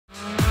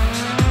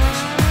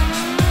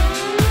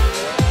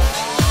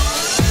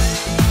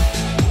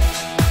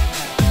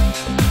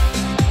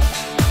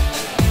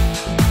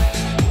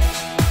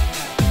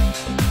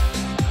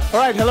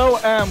right, hello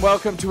and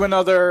welcome to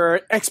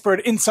another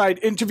Expert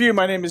Insight interview.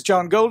 My name is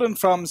John Golden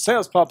from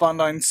SalesPOP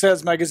Online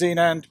Sales Magazine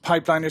and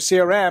Pipeliner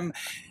CRM.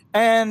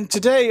 And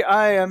today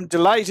I am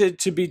delighted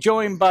to be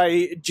joined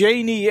by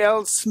Jaynie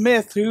L.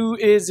 Smith, who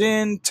is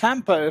in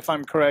Tampa, if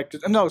I'm correct.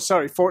 No,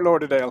 sorry, Fort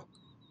Lauderdale.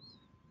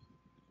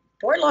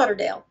 Fort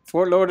Lauderdale.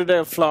 Fort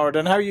Lauderdale, Florida.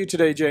 And how are you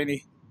today,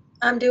 Jaynie?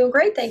 I'm doing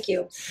great, thank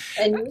you.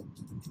 And you?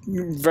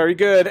 Very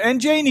good.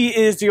 And Jaynie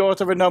is the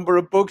author of a number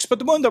of books, but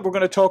the one that we're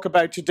going to talk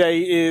about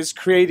today is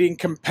Creating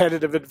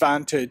Competitive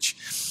Advantage.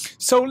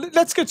 So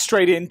let's get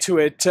straight into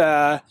it.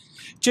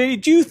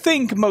 Jaynie, do you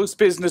think most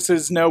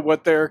businesses know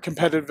what their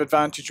competitive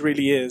advantage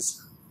really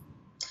is?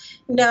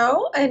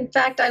 No. In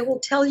fact, I will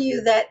tell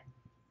you that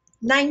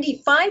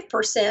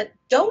 95%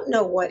 don't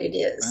know what it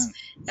is.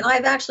 Wow. And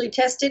I've actually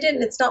tested it,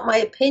 and it's not my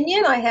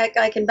opinion.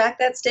 I can back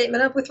that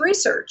statement up with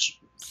research.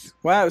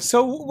 Wow.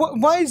 So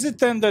why is it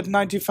then that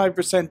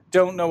 95%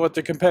 don't know what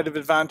the competitive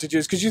advantage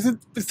is? Because you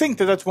think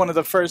that that's one of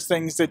the first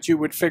things that you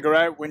would figure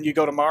out when you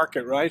go to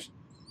market, right?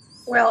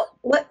 Well,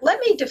 let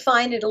me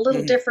define it a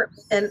little different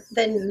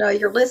than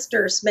your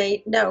listeners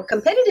may know.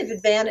 Competitive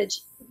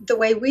advantage, the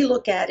way we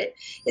look at it,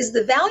 is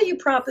the value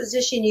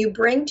proposition you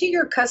bring to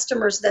your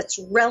customers that's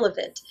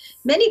relevant.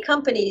 Many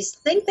companies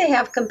think they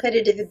have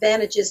competitive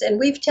advantages, and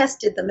we've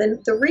tested them.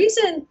 And the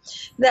reason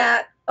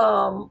that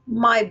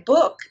my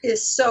book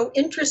is so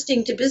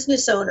interesting to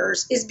business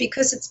owners is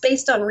because it's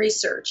based on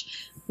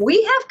research.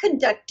 We have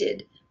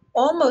conducted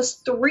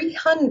almost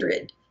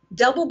 300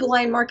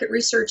 double-blind market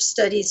research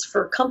studies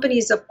for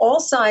companies of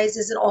all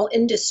sizes and all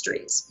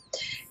industries.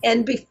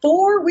 And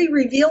before we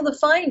reveal the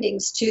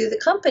findings to the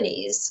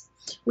companies,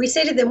 we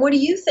say to them, what do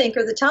you think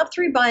are the top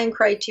 3 buying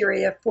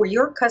criteria for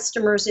your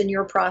customers and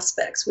your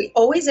prospects? We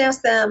always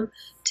ask them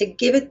to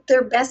give it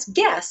their best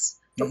guess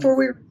before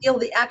we reveal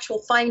the actual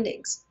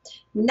findings.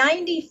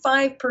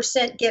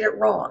 95% get it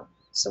wrong.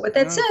 So what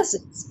that says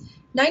is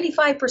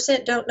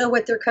 95% don't know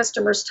what their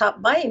customers'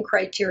 top buying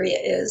criteria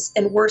is,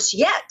 and worse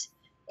yet,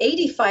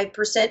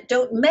 85%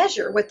 don't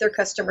measure what their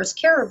customers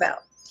care about.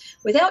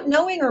 Without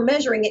knowing or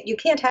measuring it, you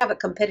can't have a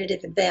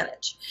competitive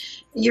advantage.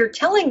 You're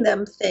telling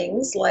them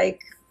things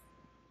like,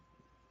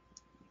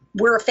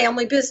 we're a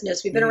family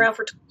business. We've been around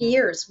for 20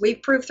 years. We've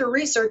proved through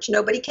research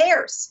nobody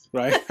cares.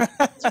 Right.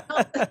 Those are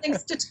not the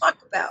things to talk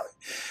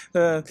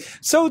about.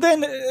 So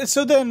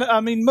then,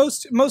 I mean,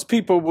 most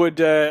people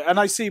would, and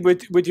I see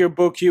with your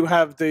book, you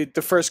have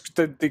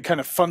the kind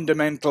of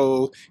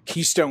fundamental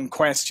keystone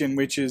question,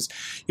 which is,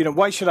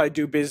 why should I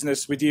do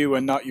business with you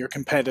and not your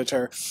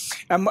competitor?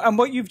 And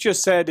what you've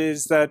just said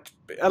is that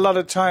a lot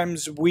of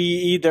times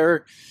we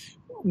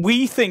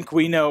think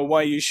we know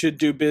why you should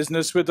do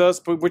business with us,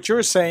 but what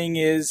you're saying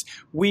is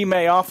we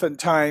may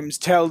oftentimes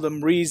tell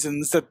them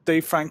reasons that they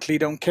frankly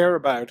don't care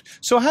about.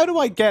 So how do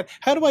I get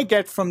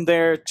from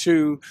there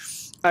to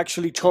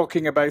actually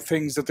talking about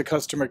things that the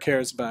customer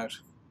cares about?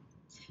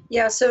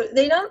 Yeah, so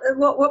they don't.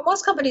 What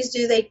most companies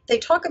do, they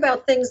talk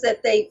about things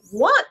that they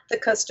want the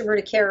customer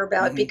to care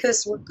about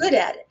because we're good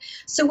at it.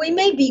 So we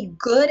may be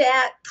good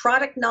at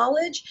product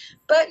knowledge,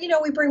 but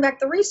we bring back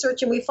the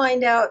research and we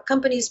find out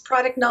companies'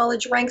 product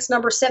knowledge ranks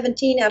number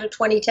 17 out of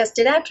 20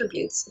 tested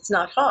attributes. It's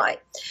not high.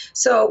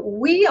 So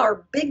we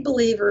are big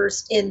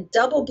believers in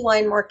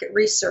double-blind market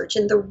research,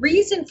 and the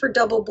reason for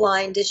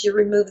double-blind is you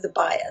remove the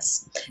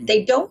bias.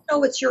 They don't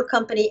know it's your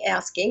company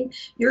asking.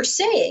 You're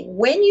saying,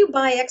 when you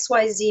buy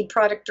XYZ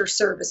product or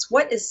service,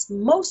 what is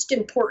most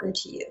important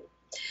to you?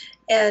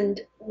 And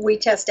we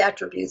test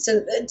attributes.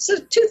 And so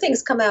 2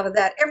 things come out of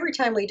that every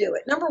time we do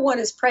it. Number 1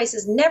 is price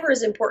is never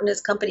as important as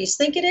companies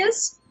think it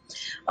is.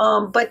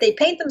 But they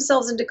paint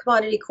themselves into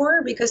commodity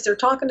corner because they're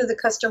talking to the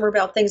customer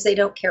about things they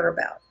don't care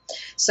about.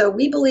 So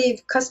we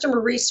believe customer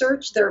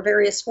research, there are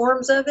various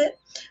forms of it,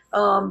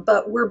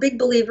 but we're big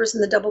believers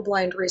in the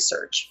double-blind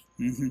research.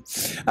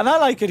 And I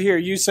like it here.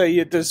 You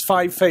say there's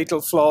 5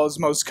 fatal flaws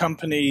most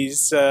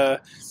companies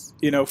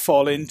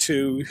fall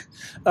into.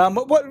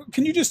 What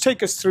can you just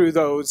take us through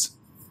those?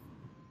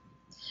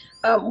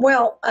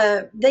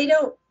 They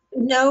don't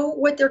know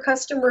what their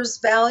customers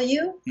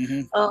value.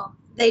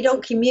 They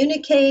don't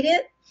communicate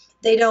it.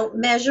 They don't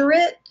measure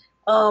it.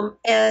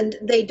 And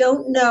they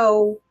don't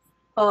know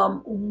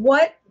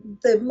what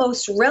the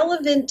most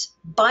relevant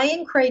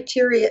buying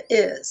criteria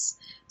is.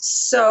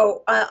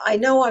 So I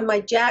know on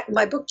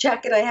my book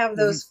jacket I have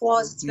those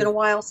flaws. It's been a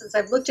while since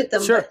I've looked at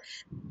them. Sure. But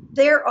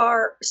there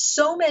are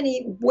so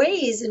many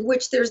ways in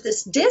which there's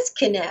this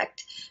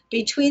disconnect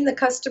between the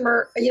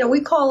customer. We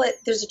call it,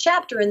 there's a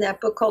chapter in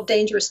that book called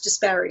Dangerous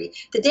Disparity.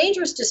 The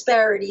dangerous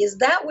disparity is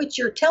that which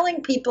you're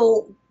telling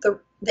people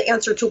the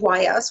answer to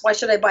why us, why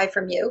should I buy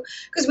from you?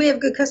 Because we have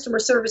good customer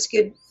service,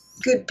 good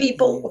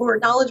people who are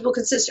knowledgeable,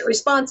 consistent,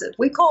 responsive.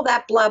 We call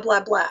that blah,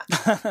 blah, blah.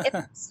 If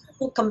a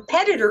single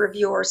competitor of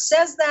yours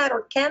says that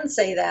or can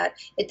say that,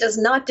 it does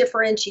not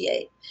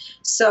differentiate.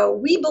 So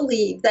we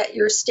believe that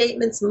your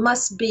statements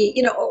must be,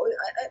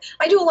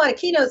 I do a lot of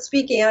keynote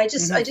speaking, and I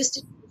just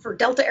did for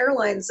Delta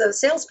Airlines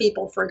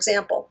salespeople, for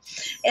example.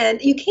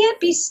 And you can't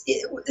be,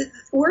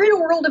 we're in a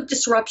world of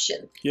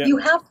disruption. Yeah. You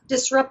have to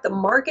disrupt the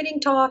marketing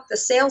talk, the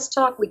sales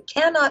talk. We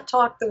cannot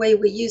talk the way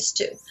we used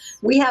to.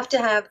 We have to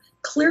have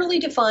clearly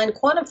defined,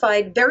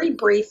 quantified, very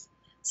brief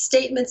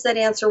statements that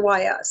answer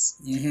why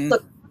us.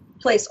 Look,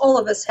 all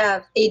of us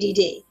have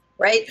ADD.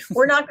 Right?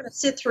 We're not going to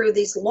sit through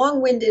these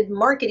long-winded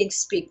marketing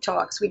speak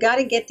talks. We got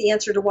to get the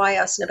answer to why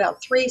us in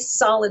about 3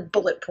 solid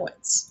bullet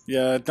points.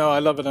 Yeah, no, I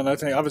love it. And I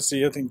think,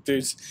 obviously, I think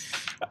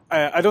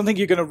I don't think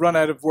you're going to run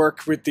out of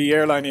work with the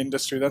airline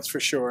industry, that's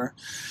for sure.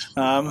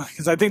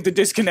 Because I think the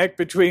disconnect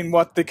between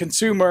what the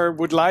consumer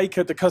would like,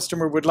 or the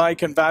customer would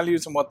like and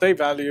values, and what they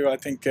value, I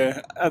think,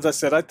 as I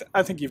said,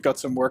 I think you've got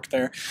some work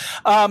there.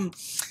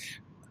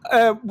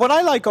 What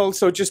I like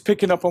also, just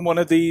picking up on one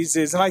of these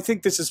is, and I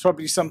think this is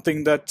probably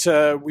something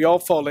that we all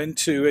fall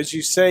into, as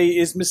you say,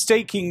 is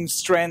mistaking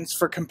strengths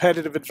for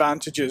competitive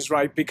advantages,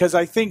 right? Because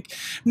I think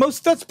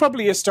that's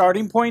probably a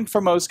starting point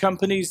for most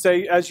companies.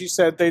 They, as you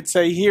said, they'd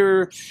say,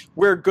 here,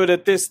 we're good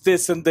at this,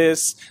 this, and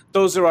this.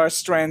 Those are our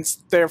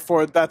strengths.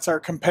 Therefore, that's our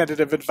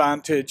competitive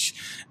advantage.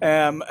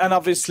 And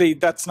obviously,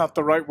 that's not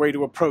the right way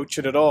to approach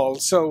it at all.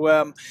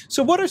 So,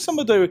 so what are some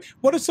of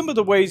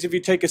the ways, if you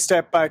take a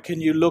step back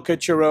and you look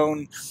at your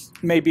own,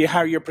 maybe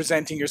how you're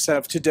presenting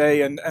yourself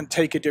today, and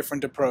take a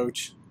different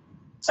approach?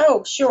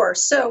 Oh, sure.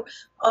 So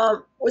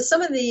with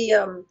some of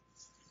the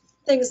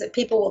things that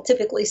people will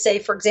typically say,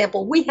 for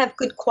example, we have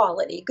good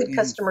quality, good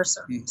customer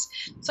service.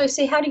 So I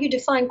say, how do you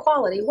define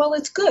quality? Well,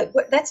 it's good.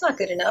 That's not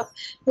good enough.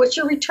 What's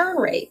your return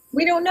rate?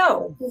 We don't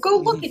know. Well, go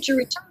look at your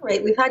return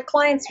rate. We've had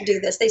clients do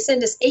this. They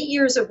send us 8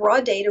 years of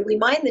raw data. We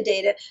mine the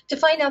data to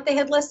find out they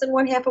had less than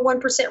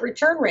 0.5%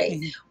 return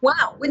rate.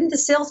 Wow. Wouldn't the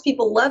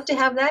salespeople love to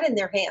have that in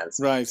their hands?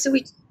 Right. So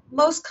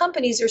most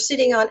companies are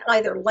sitting on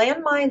either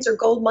landmines or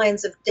gold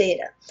mines of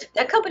data.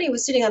 That company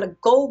was sitting on a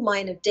gold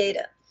mine of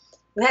data.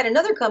 We had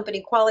another company,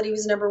 quality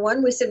was number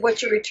one. We said,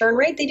 what's your return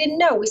rate? They didn't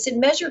know. We said,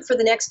 measure it for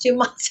the next 2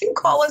 months and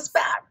call us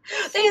back.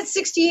 They had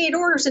 68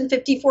 orders and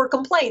 54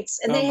 complaints,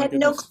 and they had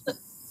no clue.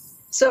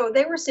 So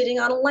they were sitting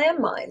on a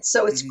landmine.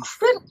 So it's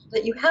critical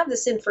that you have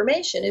this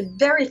information, and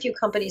very few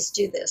companies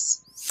do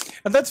this.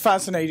 And that's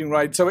fascinating,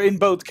 right? So in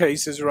both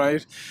cases,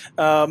 right?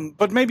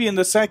 But maybe in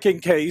the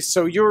second case,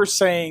 so you're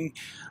saying,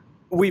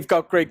 we've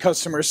got great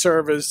customer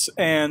service,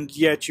 and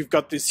yet you've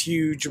got this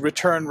huge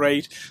return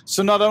rate.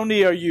 So not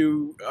only are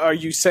you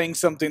saying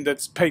something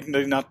that's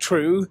patently not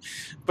true,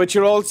 but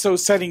you're also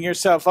setting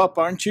yourself up,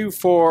 aren't you,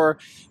 for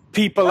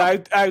people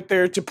out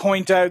there to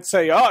point out,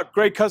 say, oh,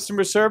 great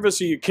customer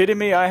service. Are you kidding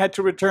me? I had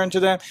to return to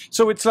them.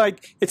 So it's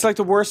like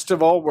the worst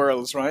of all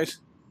worlds, right?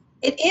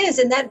 It is.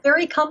 And that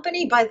very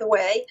company, by the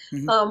way,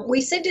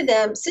 we said to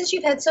them, since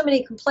you've had so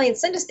many complaints,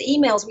 send us the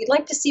emails. We'd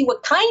like to see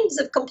what kinds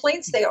of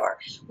complaints they are.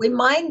 We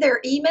mined their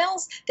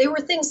emails. They were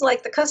things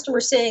like the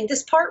customer saying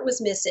this part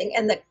was missing,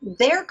 and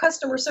their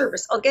customer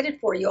service, I'll get it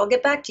for you. I'll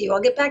get back to you.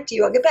 I'll get back to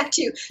you. I'll get back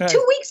to you. Right.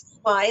 2 weeks go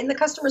by and the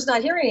customer's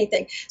not hearing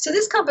anything. So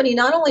this company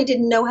not only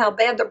didn't know how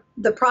bad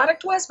the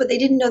product was, but they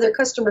didn't know their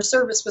customer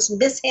service was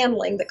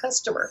mishandling the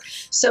customer.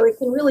 So it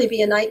can really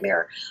be a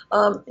nightmare.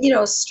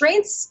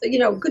 Strengths,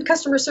 good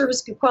customer service,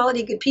 good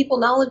quality, good people,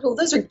 knowledgeable,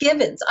 those are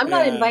givens. I'm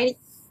not inviting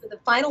you to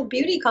the final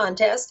beauty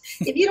contest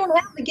if you don't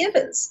have the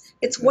givens.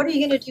 It's what are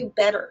you going to do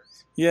better?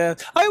 Yeah,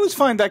 I always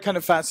find that kind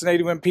of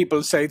fascinating when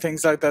people say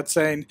things like that,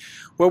 saying,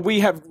 well,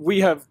 we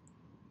have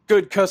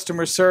good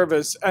customer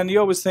service, and you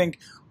always think,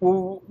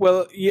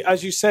 well,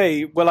 as you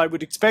say, well, I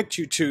would expect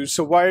you to,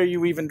 so why are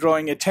you even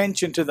drawing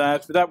attention to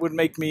that? That would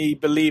make me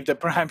believe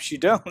that perhaps you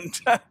don't,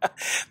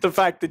 the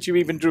fact that you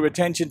even drew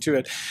attention to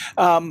it.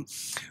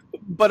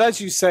 But as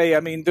you say,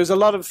 I mean, there's a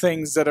lot of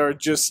things that are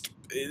just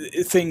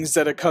things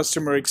that a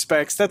customer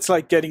expects. That's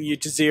like getting you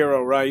to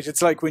zero, right?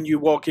 It's like when you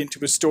walk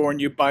into a store and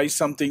you buy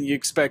something, you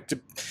expect to,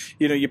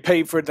 you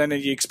pay for it, then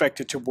you expect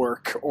it to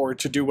work or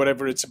to do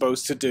whatever it's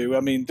supposed to do. I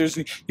mean,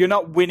 you're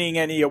not winning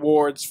any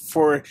awards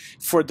for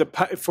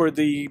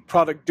the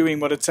product doing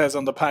what it says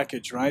on the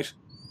package, right?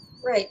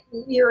 Right.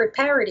 You're at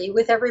parity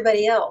with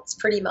everybody else,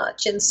 pretty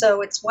much. And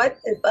so it's what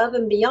above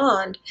and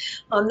beyond.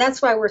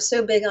 That's why we're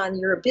so big on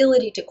your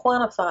ability to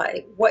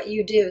quantify what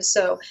you do.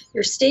 So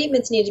your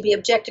statements need to be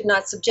objective,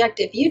 not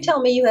subjective. You tell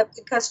me you have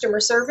good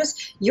customer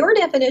service. Your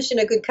definition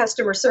of good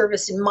customer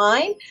service and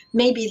mine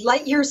may be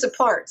light years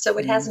apart, so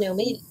it has no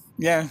meaning.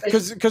 Yeah,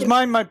 because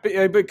mine might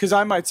be, because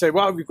I might say,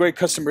 well, we have great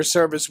customer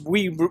service.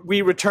 We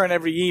return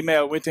every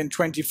email within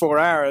 24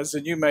 hours.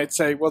 And you might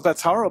say, well,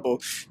 that's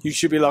horrible. You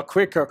should be a lot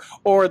quicker.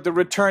 Or the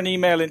return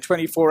email in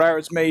 24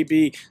 hours may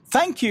be,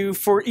 thank you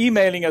for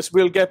emailing us.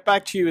 We'll get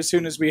back to you as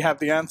soon as we have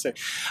the answer.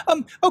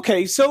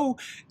 Okay, so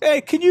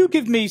can you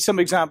give me some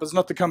examples,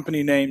 not the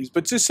company names,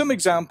 but just some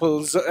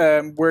examples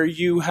where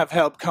you have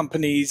helped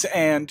companies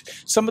and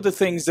some of the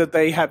things that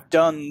they have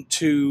done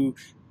to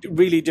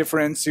really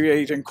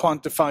differentiate and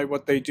quantify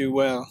what they do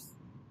well?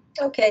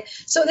 Okay,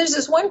 so there's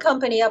this one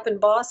company up in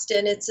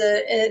Boston. It's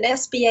an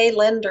SBA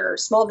lender,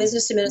 Small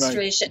Business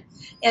Administration.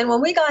 Right. And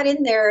when we got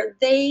in there,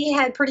 they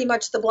had pretty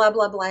much the blah,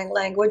 blah, blah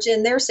language,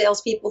 and their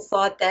salespeople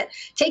thought that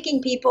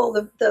taking people,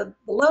 the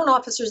loan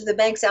officers of the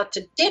banks out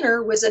to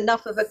dinner was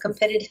enough of a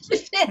competitive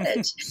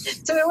advantage.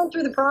 So we went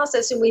through the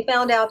process, and we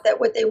found out that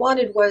what they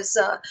wanted was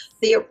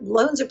the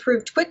loans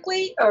approved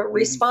quickly, a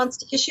response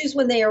to issues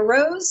when they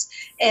arose,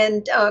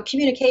 and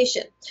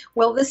communication.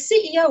 Well, the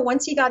CEO,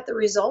 once he got the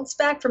results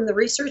back from the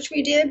research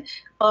we did,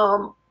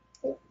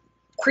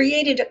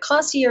 created a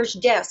concierge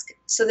desk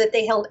so that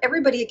they held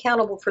everybody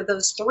accountable for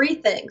those three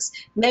things,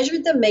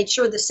 measured them, made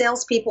sure the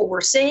salespeople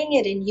were saying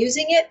it and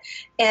using it,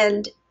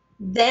 and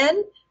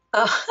then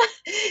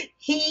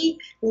he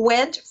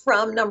went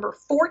from number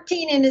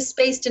 14 in his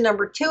space to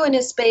number 2 in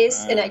his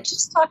space. And I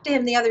just talked to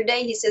him the other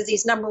day. He says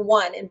he's number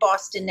 1 in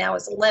Boston now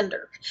as a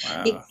lender.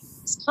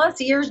 His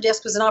concierge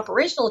desk was an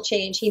operational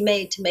change he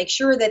made to make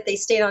sure that they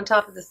stayed on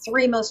top of the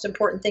 3 most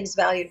important things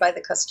valued by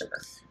the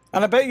customer.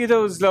 And I bet you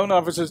those loan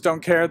officers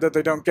don't care that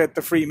they don't get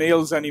the free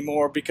meals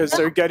anymore because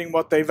they're getting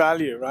what they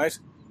value, right?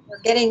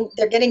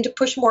 They're getting to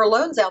push more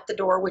loans out the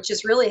door, which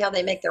is really how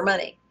they make their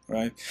money.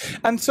 Right.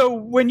 And so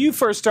when you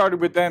first started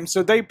with them,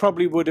 so they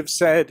probably would have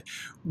said,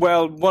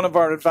 well, one of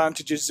our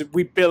advantages is that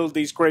we build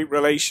these great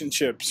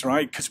relationships,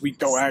 right? Because we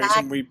go out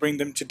and we bring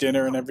them to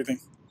dinner and everything.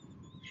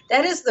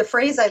 That is the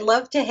phrase I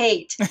love to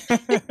hate.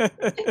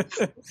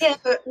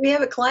 We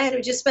have a client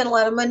who just spent a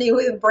lot of money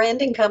with a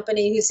branding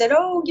company who said,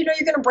 oh, you're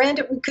going to brand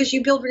it because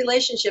you build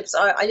relationships.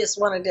 I just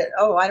wanted to,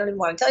 I don't even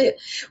want to tell you.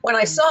 When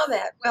I saw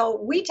that,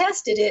 well, we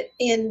tested it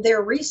in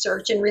their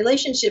research, and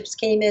relationships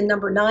came in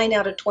number 9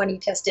 out of 20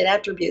 tested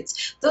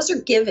attributes. Those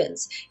are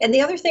givens. And the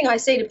other thing I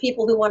say to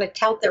people who want to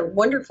tout their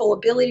wonderful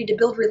ability to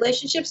build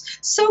relationships,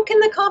 so can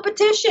the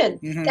competition.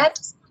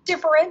 That's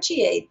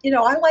differentiate.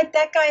 I like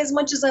that guy as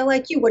much as I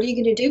like you. What are you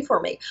going to do for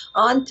me?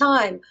 On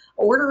time,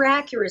 order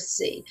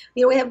accuracy.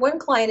 We had one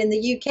client in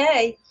the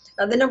UK.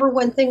 The number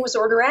 1 thing was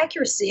order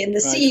accuracy. And the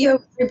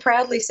CEO very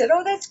proudly said,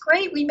 oh, that's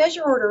great. We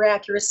measure order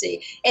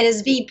accuracy. And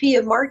his VP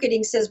of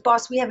marketing says,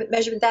 boss, we haven't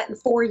measured that in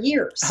 4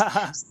 years.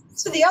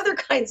 So the other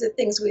kinds of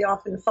things we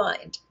often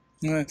find.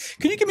 Can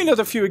you give me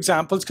another few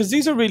examples? Because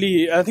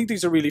I think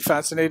these are really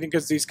fascinating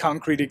because these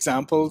concrete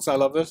examples, I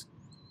love it.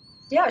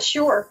 Yeah,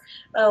 sure.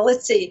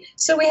 Let's see.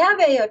 So we have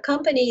a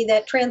company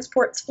that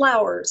transports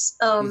flowers.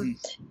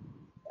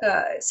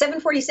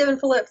 747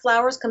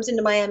 flowers comes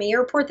into Miami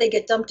Airport. They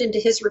get dumped into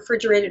his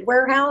refrigerated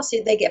warehouse.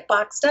 They get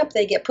boxed up.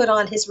 They get put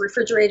on his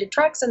refrigerated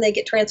trucks, and they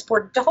get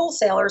transported to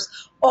wholesalers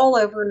all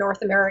over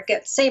North America.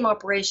 Same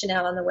operation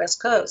out on the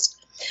West Coast.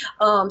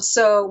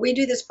 So we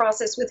do this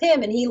process with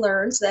him, and he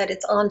learns that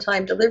it's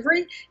on-time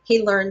delivery.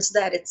 He learns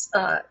that it's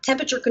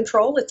temperature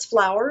control, it's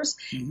flowers,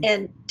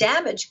 and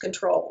damage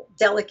control,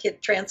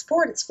 delicate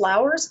transport, it's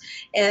flowers.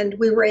 And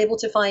we were able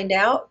to find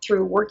out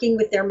through working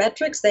with their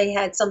metrics, they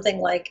had something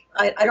like,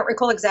 I don't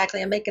recall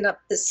exactly, I'm making up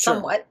this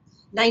somewhat,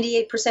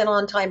 98%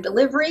 on-time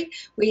delivery.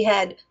 We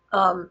had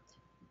out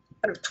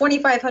of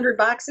 2,500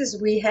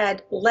 boxes, we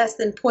had less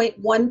than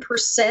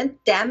 0.1%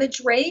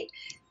 damage rate,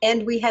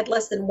 and we had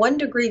less than 1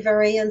 degree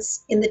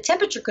variance in the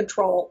temperature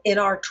control in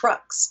our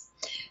trucks.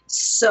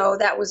 So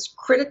that was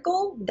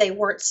critical. They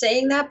weren't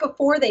saying that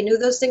before. They knew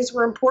those things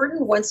were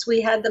important. Once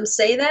we had them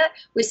say that,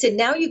 we said,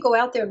 now you go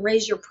out there and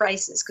raise your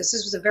prices, because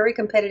this was a very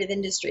competitive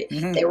industry.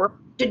 They were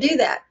to do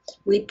that.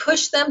 We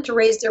pushed them to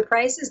raise their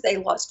prices. They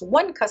lost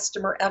 1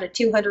 customer out of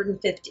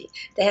 250.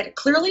 They had a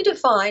clearly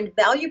defined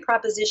value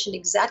proposition,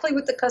 exactly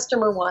what the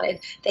customer wanted.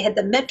 They had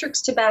the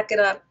metrics to back it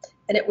up,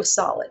 and it was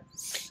solid.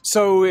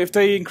 So if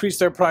they increased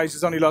their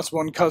prices, only lost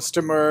 1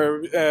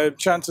 customer,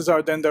 chances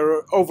are then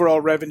their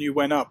overall revenue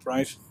went up,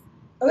 right?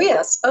 Oh,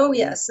 yes. Oh,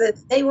 yes.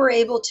 They were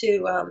able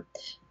to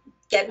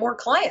get more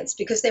clients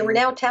because they were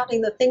now touting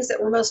the things that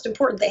were most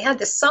important. They had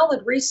this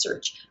solid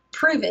research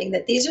proving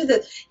that these are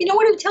the,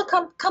 what do we tell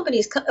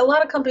companies? A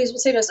lot of companies will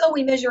say to us, oh,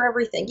 we measure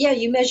everything. Yeah,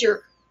 you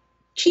measure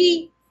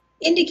key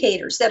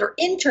indicators that are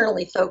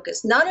internally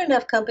focused. Not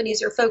enough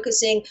companies are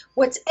focusing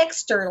what's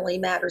externally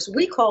matters.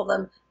 We call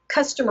them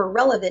customer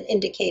relevant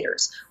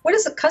indicators. What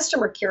does the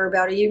customer care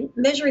about? Are you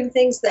measuring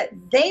things that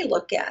they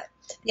look at?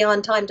 The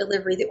on-time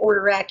delivery, the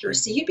order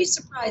accuracy. You'd be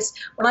surprised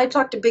when I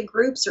talk to big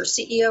groups or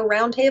CEO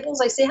roundtables,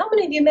 I say, how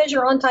many of you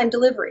measure on-time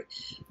delivery?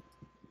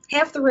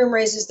 Half the room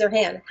raises their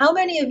hand. How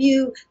many of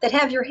you that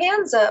have your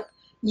hands up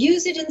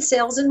use it in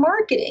sales and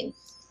marketing?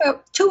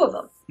 2 of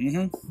them.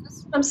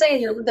 That's what I'm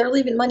saying. They're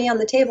leaving money on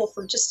the table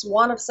for just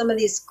one of some of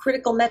these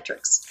critical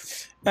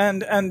metrics.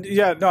 And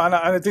yeah, no, and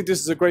I think this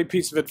is a great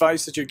piece of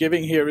advice that you're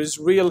giving here is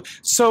real.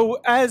 So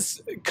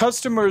as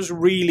customers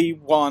really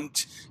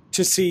want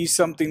to see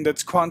something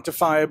that's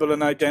quantifiable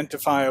and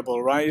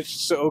identifiable, right?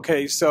 So,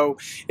 okay, so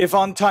if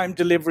on-time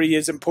delivery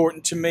is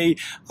important to me,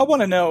 I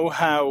want to know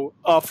how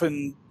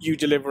often you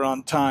deliver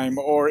on time,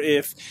 or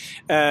if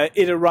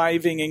it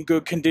arriving in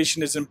good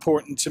condition is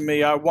important to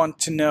me, I want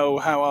to know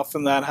how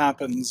often that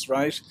happens,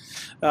 right?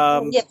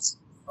 Yes.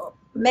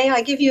 May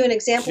I give you an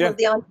example of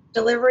the on-time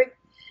delivery?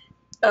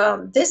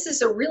 this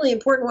is a really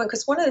important one,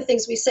 because one of the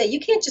things we say, you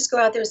can't just go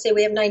out there and say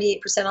we have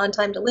 98%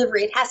 on-time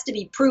delivery. It has to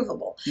be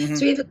provable. Mm-hmm.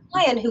 So we have a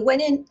client who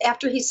went in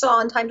after he saw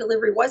on-time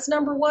delivery was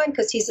number one,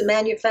 because he's a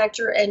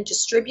manufacturer and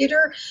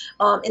distributor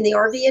in the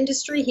RV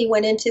industry. He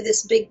went into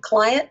this big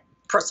client,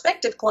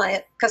 prospective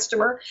client,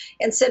 customer,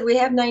 and said, we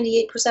have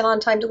 98%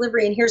 on-time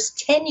delivery, and here's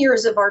 10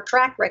 years of our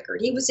track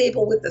record. He was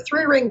able, with the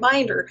 3-ring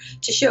binder,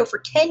 to show for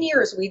 10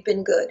 years we've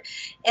been good.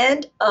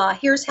 And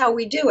here's how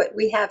we do it.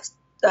 We have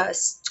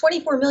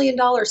 $24 million,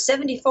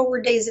 70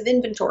 forward days of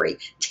inventory,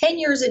 10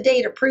 years of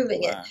data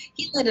proving it.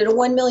 He landed a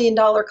 $1 million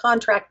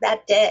contract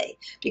that day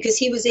because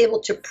he was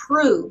able to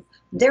prove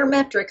their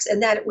metrics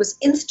and that it was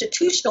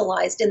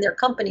institutionalized in their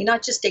company,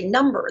 not just a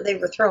number they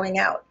were throwing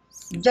out.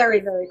 Very,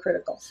 very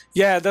critical.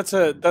 Yeah, that's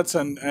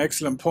an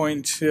excellent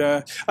point.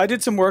 Yeah, I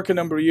did some work a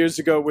number of years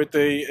ago with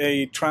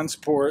a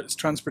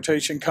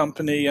transportation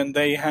company, and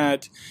they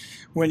had,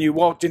 when you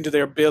walked into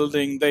their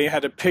building, they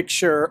had a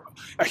picture,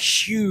 a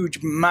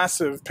huge,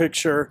 massive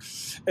picture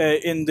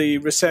in the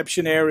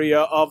reception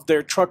area of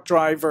their truck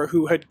driver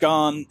who had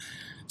gone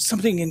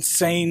something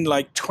insane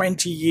like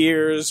 20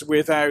 years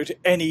without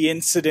any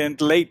incident,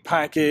 late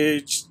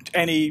package,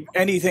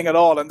 anything at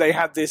all, and they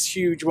had this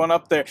huge one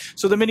up there.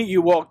 So the minute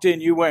you walked in,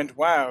 you went,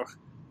 wow.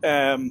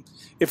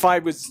 If I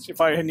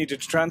had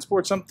needed to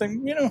transport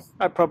something,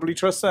 I'd probably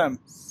trust them.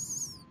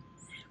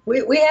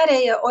 We had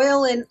a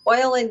oil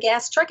and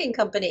gas trucking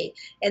company,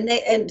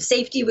 and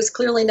safety was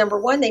clearly number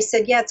one. They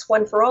said, yeah, it's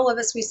one for all of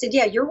us. We said,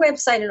 yeah, your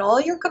website and all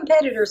your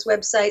competitors'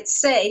 websites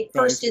say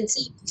first in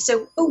safety.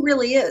 So who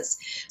really is?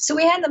 So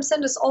we had them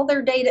send us all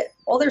their data,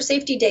 all their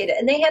safety data,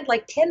 and they had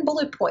like 10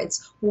 bullet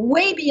points,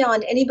 way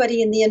beyond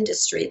anybody in the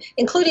industry,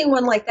 including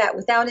one like that,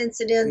 without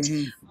incident.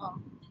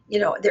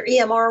 Mm-hmm. Their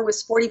EMR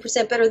was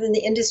 40% better than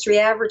the industry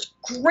average.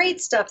 Great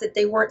stuff that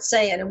they weren't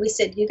saying. And we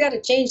said, you got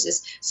to change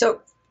this.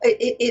 So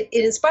it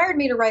inspired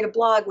me to write a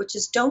blog, which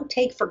is don't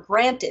take for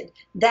granted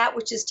that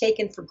which is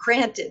taken for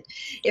granted.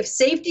 If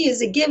safety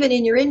is a given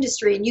in your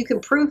industry and you can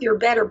prove you're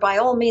better, by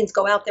all means,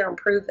 go out there and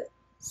prove it.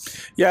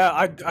 Yeah,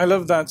 I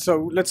love that.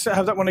 So let's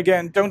have that one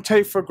again. Don't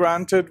take for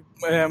granted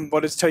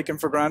what is taken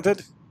for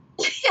granted.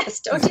 Yes,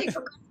 don't take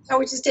for granted that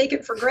which is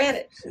taken for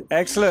granted.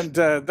 Excellent.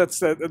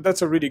 That's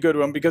a really good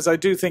one, because I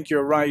do think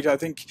you're right. I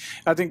think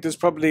there's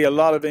probably a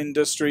lot of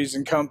industries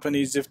and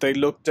companies, if they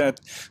looked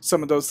at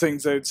some of those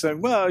things, they'd say,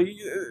 well,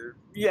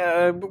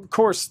 yeah, of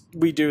course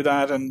we do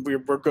that and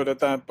we're good at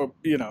that, but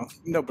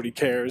nobody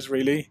cares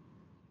really.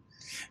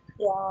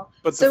 Yeah.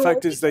 But the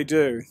fact is they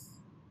do.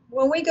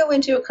 When we go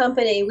into a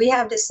company, we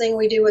have this thing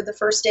we do with the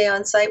first day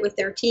on site with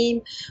their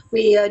team.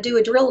 We do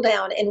a drill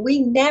down, and we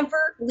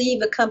never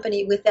leave a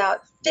company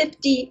without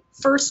 50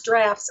 first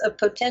drafts of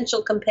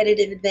potential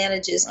competitive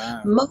advantages,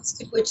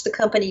 most of which the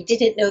company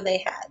didn't know they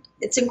had.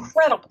 It's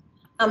incredible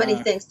how many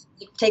things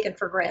you've taken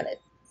for granted.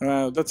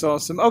 Wow, that's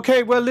awesome.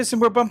 Okay, well, listen,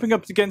 we're bumping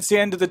up against the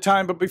end of the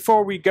time, but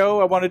before we go,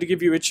 I wanted to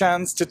give you a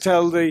chance to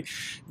tell the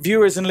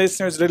viewers and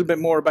listeners a little bit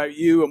more about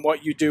you and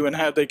what you do and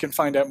how they can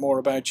find out more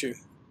about you.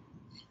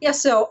 Yeah,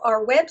 so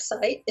our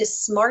website is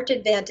Smart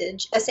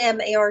Advantage,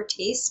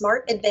 S-M-A-R-T,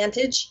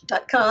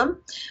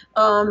 smartadvantage.com.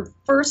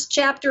 First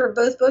chapter of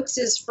both books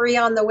is free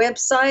on the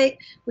website.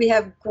 We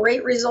have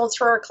great results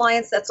for our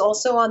clients. That's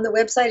also on the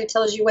website. It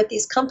tells you what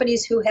these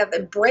companies who have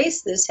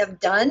embraced this have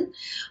done.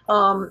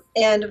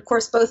 And, of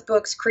course, both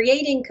books,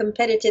 Creating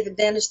Competitive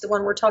Advantage, the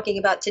one we're talking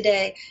about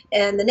today,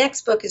 and the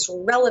next book is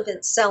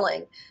Relevant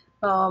Selling.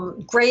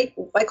 Great,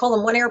 I call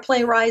them one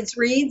airplane ride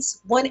reads.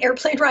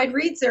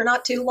 They're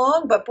not too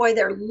long, but boy,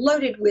 they're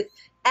loaded with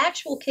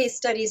actual case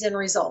studies and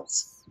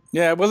results.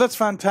 Yeah, well, that's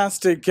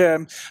fantastic.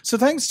 So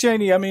thanks,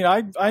 Jaynie. I mean,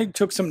 I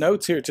took some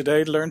notes here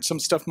today, learned some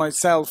stuff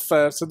myself.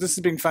 So this has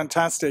been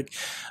fantastic.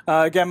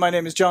 Again, my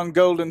name is John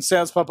Golden,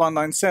 SalesPOP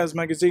Online Sales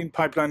Magazine,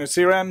 Pipeliner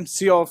CRM.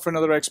 See you all for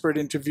another expert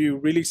interview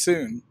really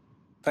soon.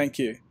 Thank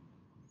you.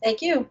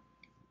 Thank you.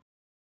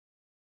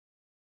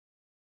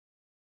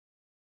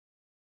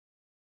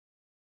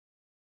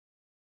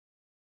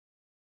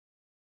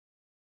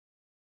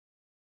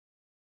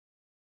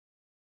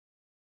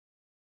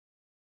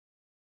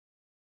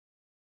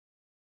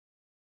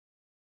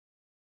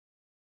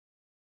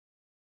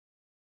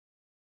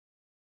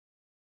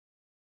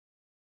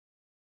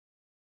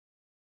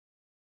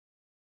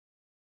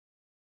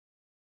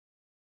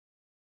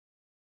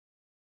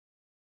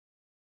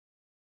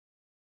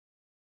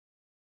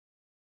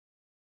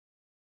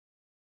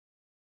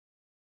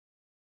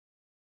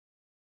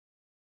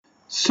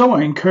 So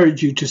I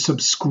encourage you to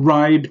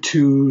subscribe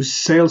to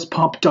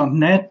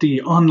salespop.net,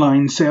 the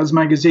online sales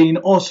magazine.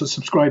 Also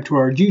subscribe to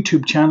our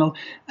YouTube channel,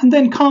 and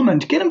then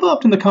comment. Get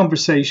involved in the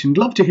conversation.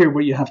 Love to hear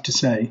what you have to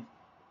say.